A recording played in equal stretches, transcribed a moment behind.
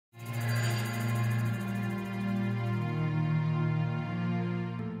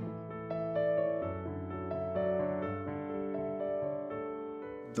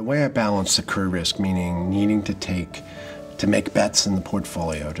The way I balance the career risk, meaning needing to make bets in the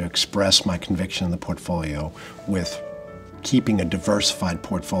portfolio, to express my conviction in the portfolio, with keeping a diversified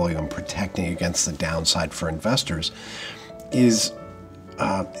portfolio and protecting against the downside for investors, is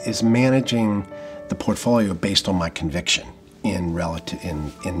managing the portfolio based on my conviction in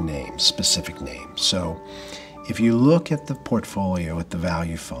names, specific names. So if you look at the portfolio at the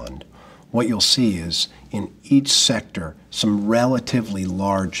value fund, what you'll see is in each sector some relatively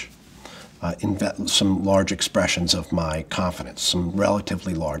large expressions of my confidence, some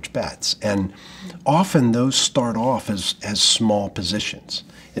relatively large bets. And often those start off as small positions.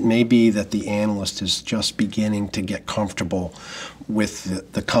 It may be that the analyst is just beginning to get comfortable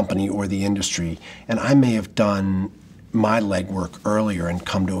with the company or the industry, and I may have done my legwork earlier and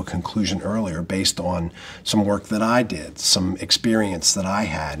come to a conclusion earlier based on some work that I did, some experience that I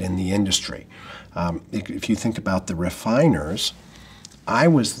had in the industry. If you think about the refiners, I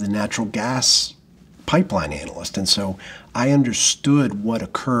was the natural gas pipeline analyst, and so I understood what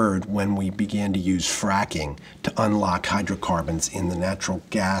occurred when we began to use fracking to unlock hydrocarbons in the natural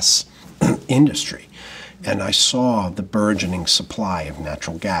gas industry. And I saw the burgeoning supply of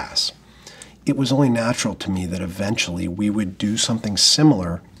natural gas. It was only natural to me that eventually we would do something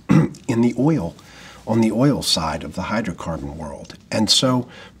similar in the oil, on the oil side of the hydrocarbon world. And so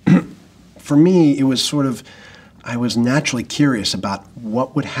for me, it was I was naturally curious about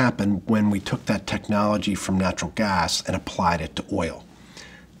what would happen when we took that technology from natural gas and applied it to oil.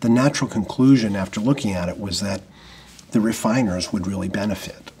 The natural conclusion after looking at it was that the refiners would really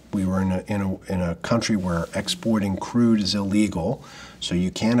benefit. We were in a country where exporting crude is illegal, so you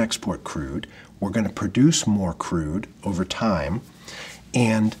can't export crude. We're going to produce more crude over time,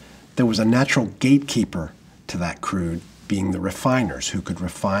 and there was a natural gatekeeper to that crude, being the refiners, who could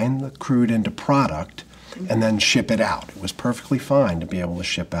refine the crude into product and then ship it out. It was perfectly fine to be able to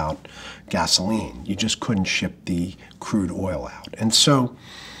ship out gasoline. You just couldn't ship the crude oil out. And so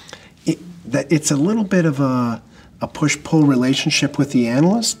it's a little bit of a push-pull relationship with the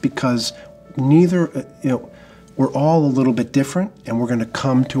analyst, because neither, we're all a little bit different, and we're going to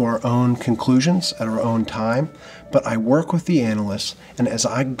come to our own conclusions at our own time. But I work with the analysts, and as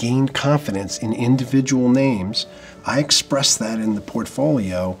I gain confidence in individual names, I express that in the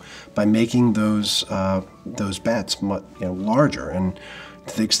portfolio by making those bets larger. And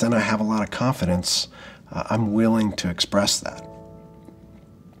to the extent I have a lot of confidence, I'm willing to express that.